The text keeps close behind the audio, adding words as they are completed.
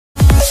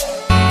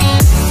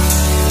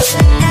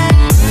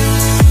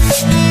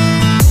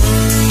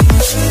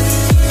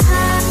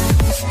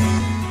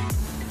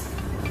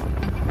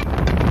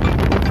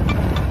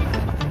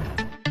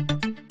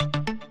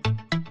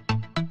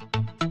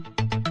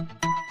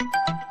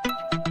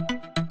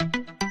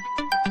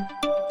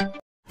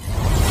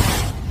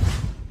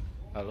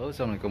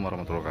Assalamualaikum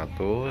warahmatullahi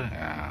wabarakatuh.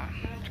 Ya,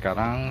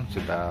 sekarang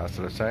sudah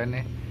selesai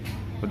nih,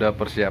 udah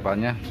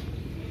persiapannya.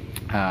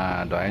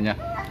 Doanya,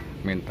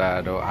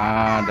 minta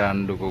doa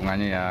dan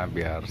dukungannya ya,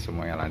 biar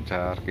semuanya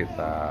lancar.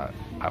 Kita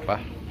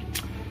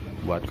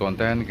buat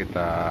konten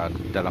kita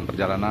dalam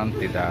perjalanan,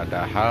 tidak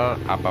ada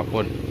hal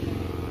apapun.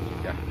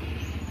 Ya,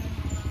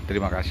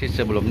 terima kasih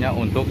sebelumnya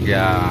untuk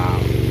yang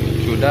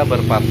sudah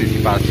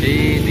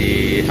berpartisipasi di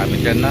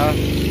Hamid channel.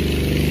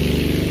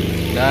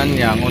 Dan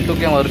untuk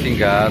yang baru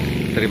singkat,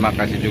 terima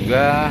kasih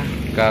juga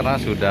karena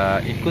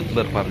sudah ikut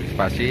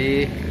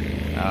berpartisipasi,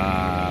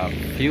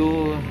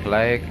 view,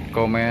 like,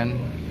 comment,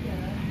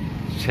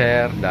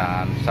 share,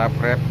 dan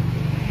subscribe.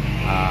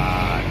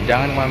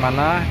 Jangan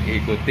kemana-mana,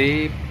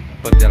 ikuti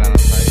perjalanan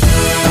saya.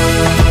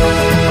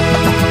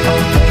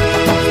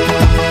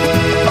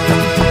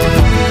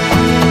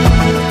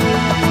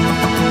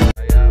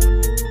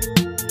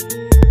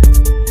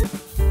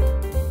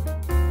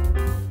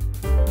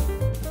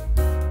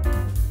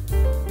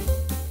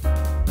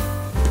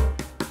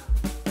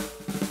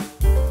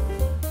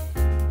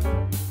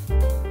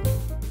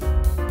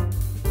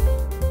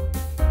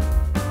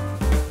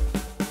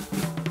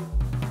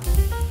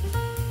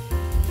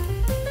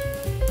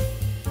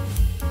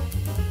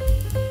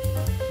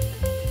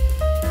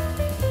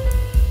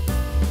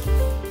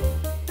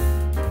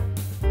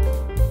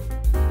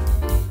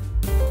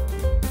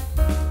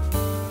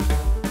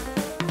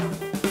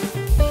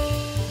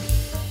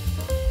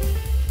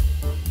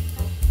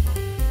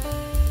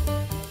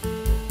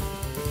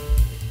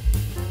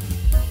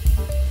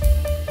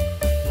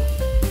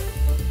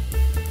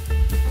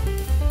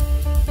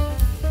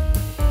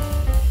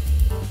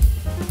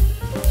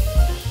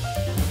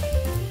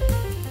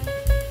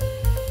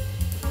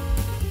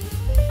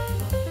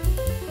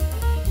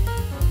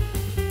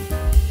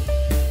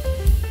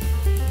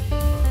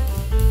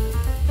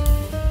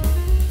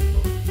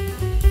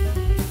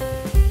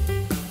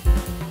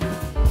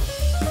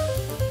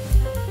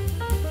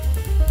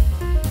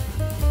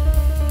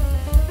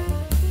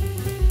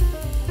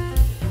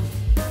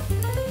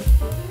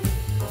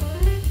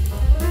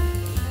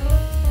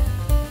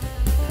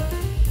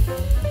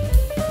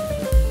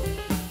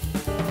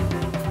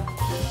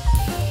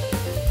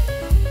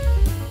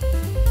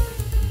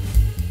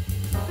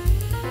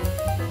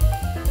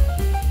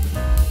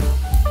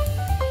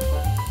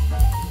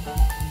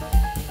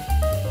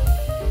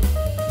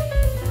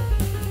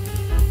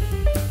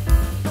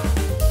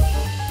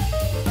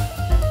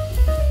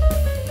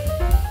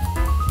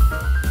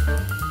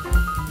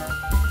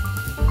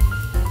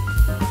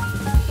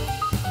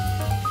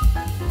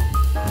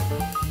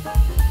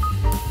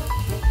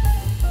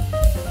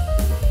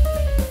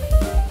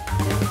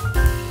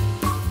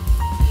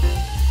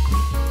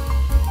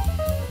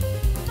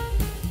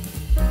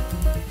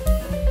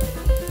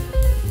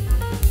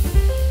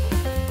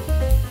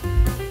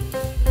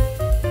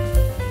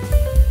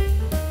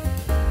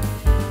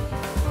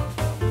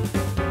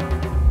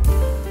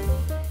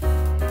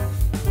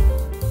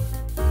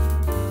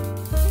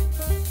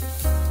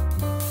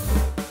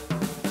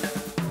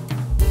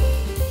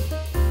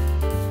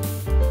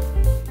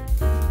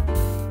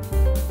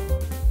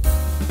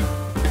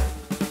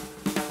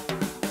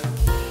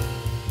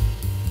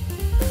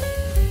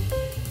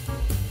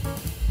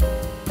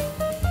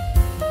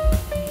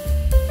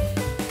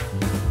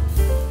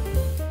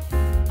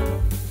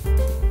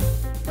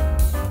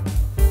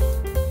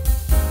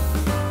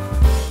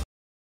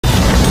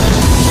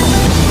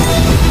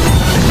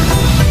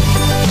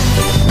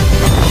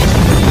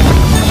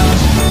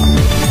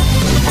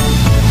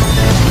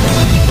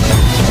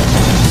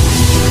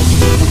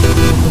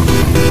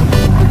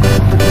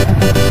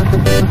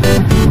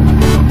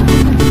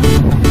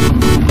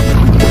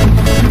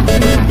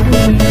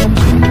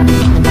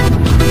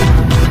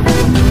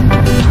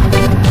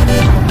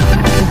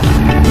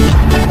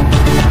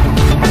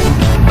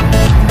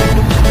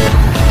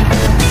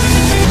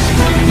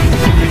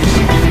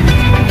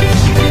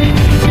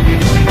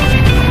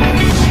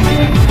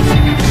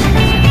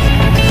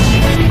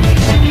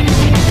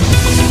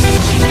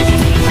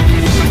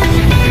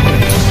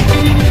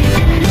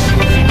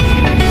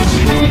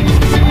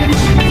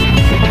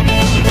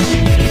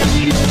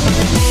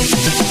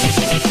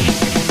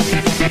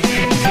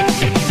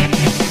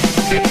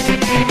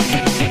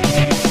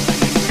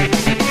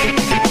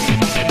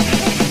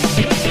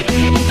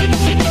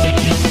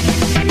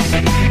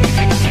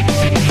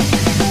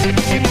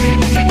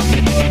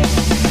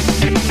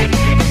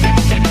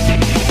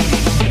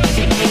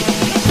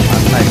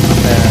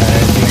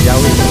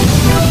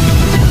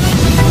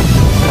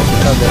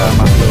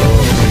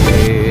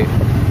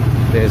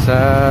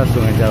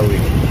 Sungai Jawi.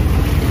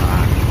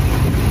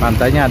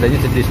 Pantainya adanya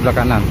di sebelah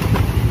kanan.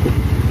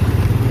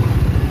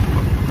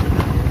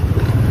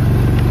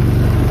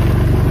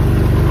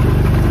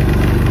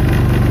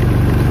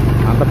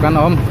 Mantap kan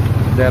Om,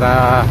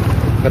 daerah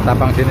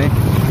Ketapang sini.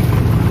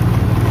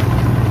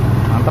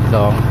 Mantap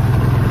dong.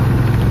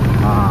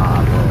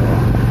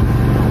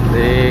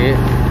 Di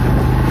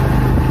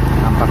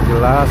nampak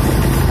jelas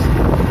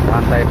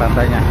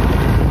pantai-pantainya.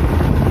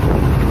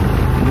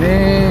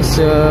 Ini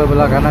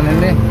sebelah kanan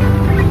ini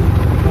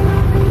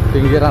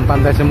pinggiran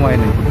pantai semua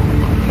ini.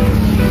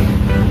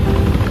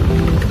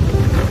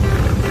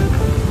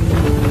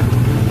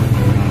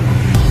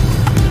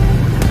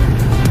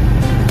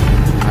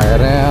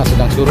 Airnya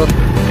sedang surut.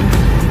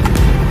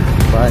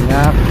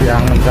 Banyak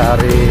yang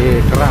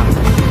mencari kerang.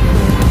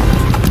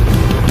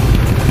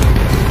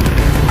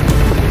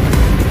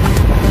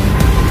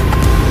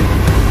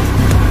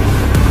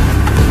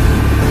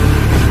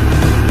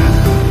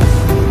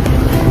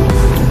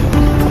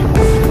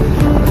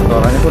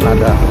 Suaranya pun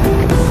ada.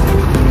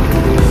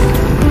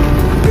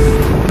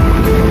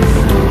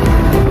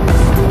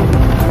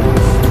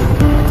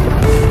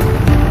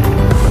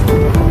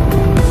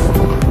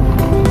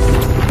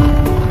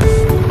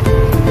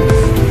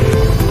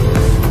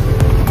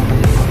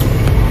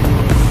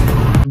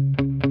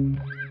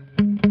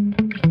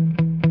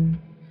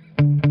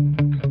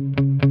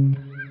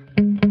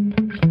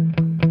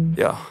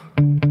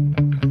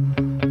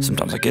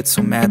 Sometimes I get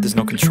so mad, there's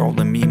no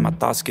controlling me. My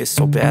thoughts get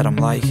so bad, I'm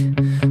like,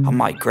 I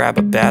might grab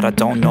a bat, I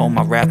don't know.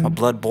 My wrath, my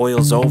blood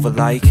boils over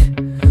like,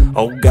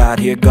 oh God,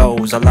 here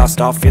goes. I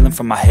lost all feeling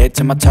from my head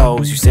to my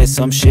toes. You said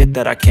some shit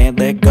that I can't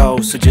let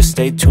go, so just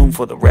stay tuned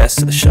for the rest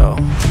of the show.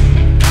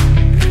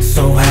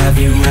 So have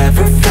you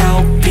ever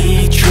felt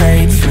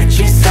betrayed?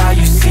 Switches how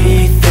you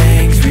see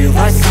things,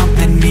 realize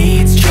something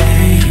needs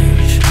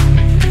change.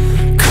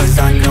 Cause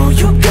I know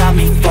you got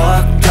me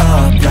fucked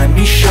up, let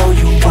me show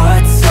you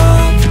what's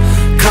up.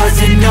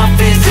 Cause enough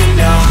is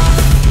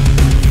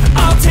enough.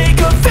 I'll take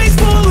a face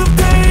full of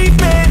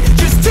pavement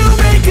just to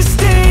make a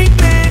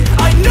statement.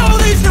 I know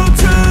there's no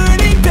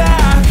turning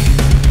back.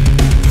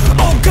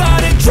 Oh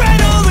God,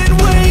 adrenaline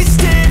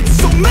wasted,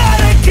 so mad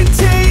I can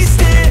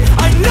taste it.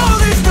 I know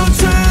there's no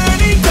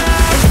turning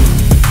back.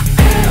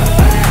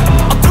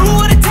 I'll do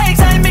what it takes,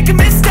 I ain't making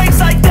mistakes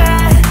like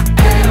that.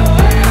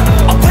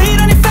 I'll play it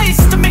on your face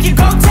to make you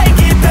go take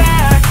it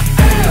back.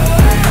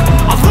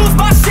 I'll lose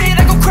my shit,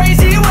 I go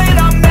crazy when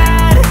I'm mad.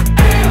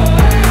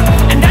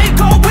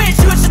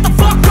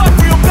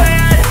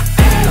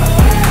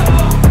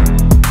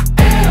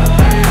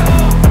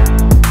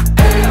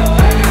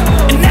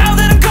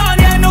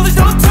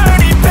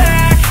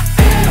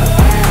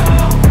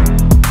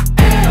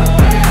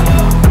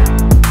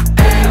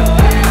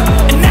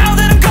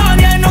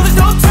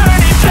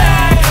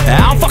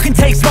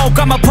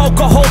 I'ma poke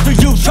a hole through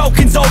you,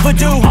 choking's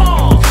overdue.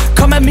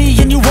 Come at me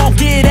and you won't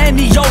get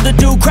any older,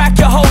 dude. Crack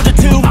your holder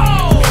too.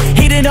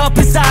 Heating up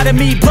inside of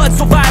me, blood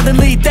so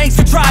violently. Thanks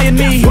for trying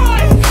me.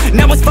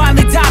 Now it's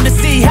finally time to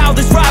see how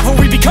this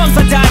rivalry becomes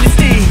a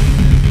dynasty.